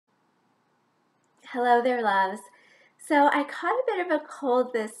Hello there, loves. So I caught a bit of a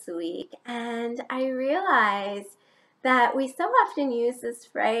cold this week, and I realized that we so often use this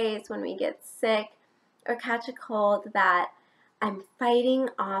phrase when we get sick or catch a cold that I'm fighting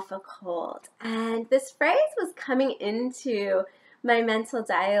off a cold. And this phrase was coming into my mental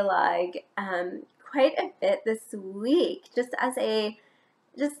dialogue quite a bit this week, just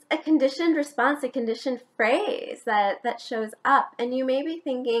a conditioned response, a conditioned phrase that shows up. And you may be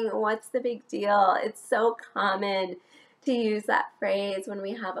thinking, what's the big deal? It's so common to use that phrase when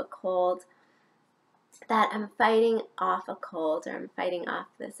we have a cold, that I'm fighting off a cold or I'm fighting off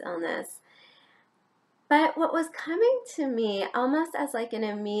this illness. But what was coming to me almost as like an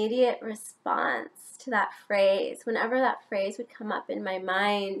immediate response to that phrase, whenever that phrase would come up in my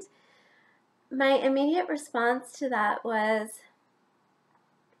mind, my immediate response to that was,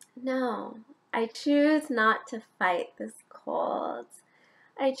 no, I choose not to fight this cold.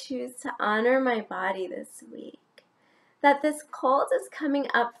 I choose to honor my body this week. That this cold is coming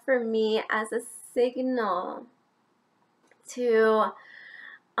up for me as a signal to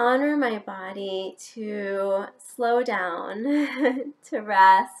honor my body, to slow down, to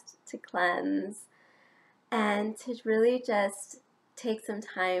rest, to cleanse, and to really just take some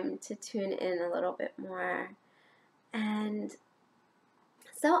time to tune in a little bit more. And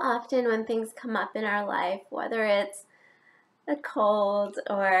so often when things come up in our life, whether it's a cold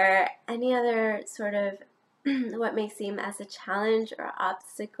or any other sort of what may seem as a challenge or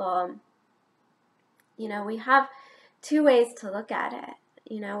obstacle, we have two ways to look at it.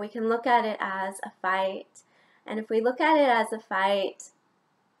 We can look at it as a fight. And if we look at it as a fight,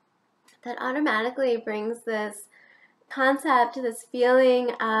 that automatically brings this concept, this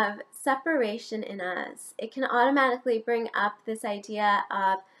feeling of separation in us. It can automatically bring up this idea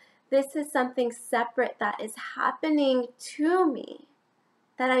of this is something separate that is happening to me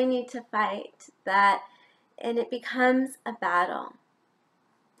that I need to fight, and it becomes a battle.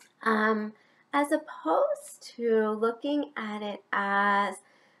 As opposed to looking at it as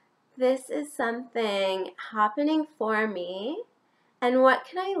this is something happening for me, and what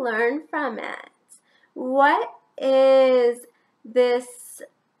can I learn from it? What is this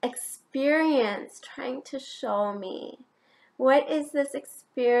experience trying to show me? What is this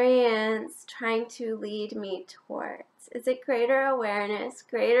experience trying to lead me towards? Is it greater awareness,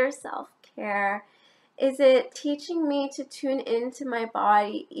 greater self-care? Is it teaching me to tune into my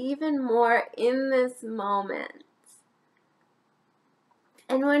body even more in this moment?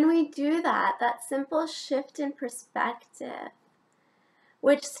 And when we do that simple shift in perspective,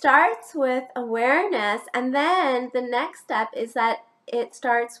 which starts with awareness, and then the next step is that it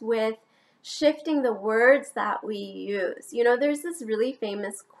starts with shifting the words that we use. There's this really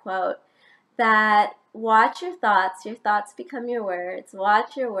famous quote that watch your thoughts become your words,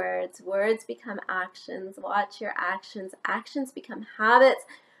 watch your words become actions, watch your actions become habits,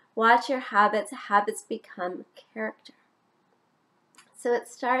 watch your habits become character. So it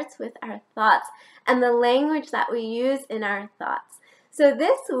starts with our thoughts and the language that we use in our thoughts. So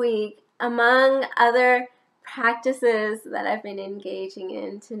this week, among other practices that I've been engaging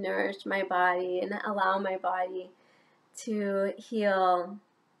in to nourish my body and allow my body to heal,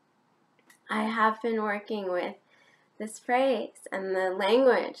 I have been working with this phrase and the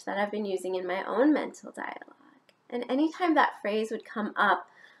language that I've been using in my own mental dialogue. And anytime that phrase would come up,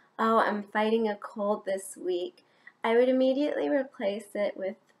 oh, I'm fighting a cold this week, I would immediately replace it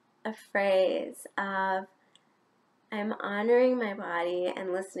with a phrase of, I'm honoring my body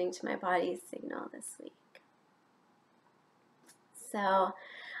and listening to my body's signal this week. So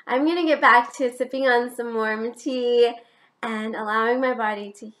I'm going to get back to sipping on some warm tea and allowing my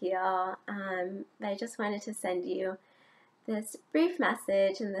body to heal. But I just wanted to send you this brief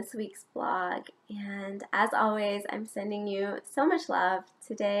message in this week's blog. And as always, I'm sending you so much love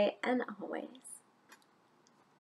today and always.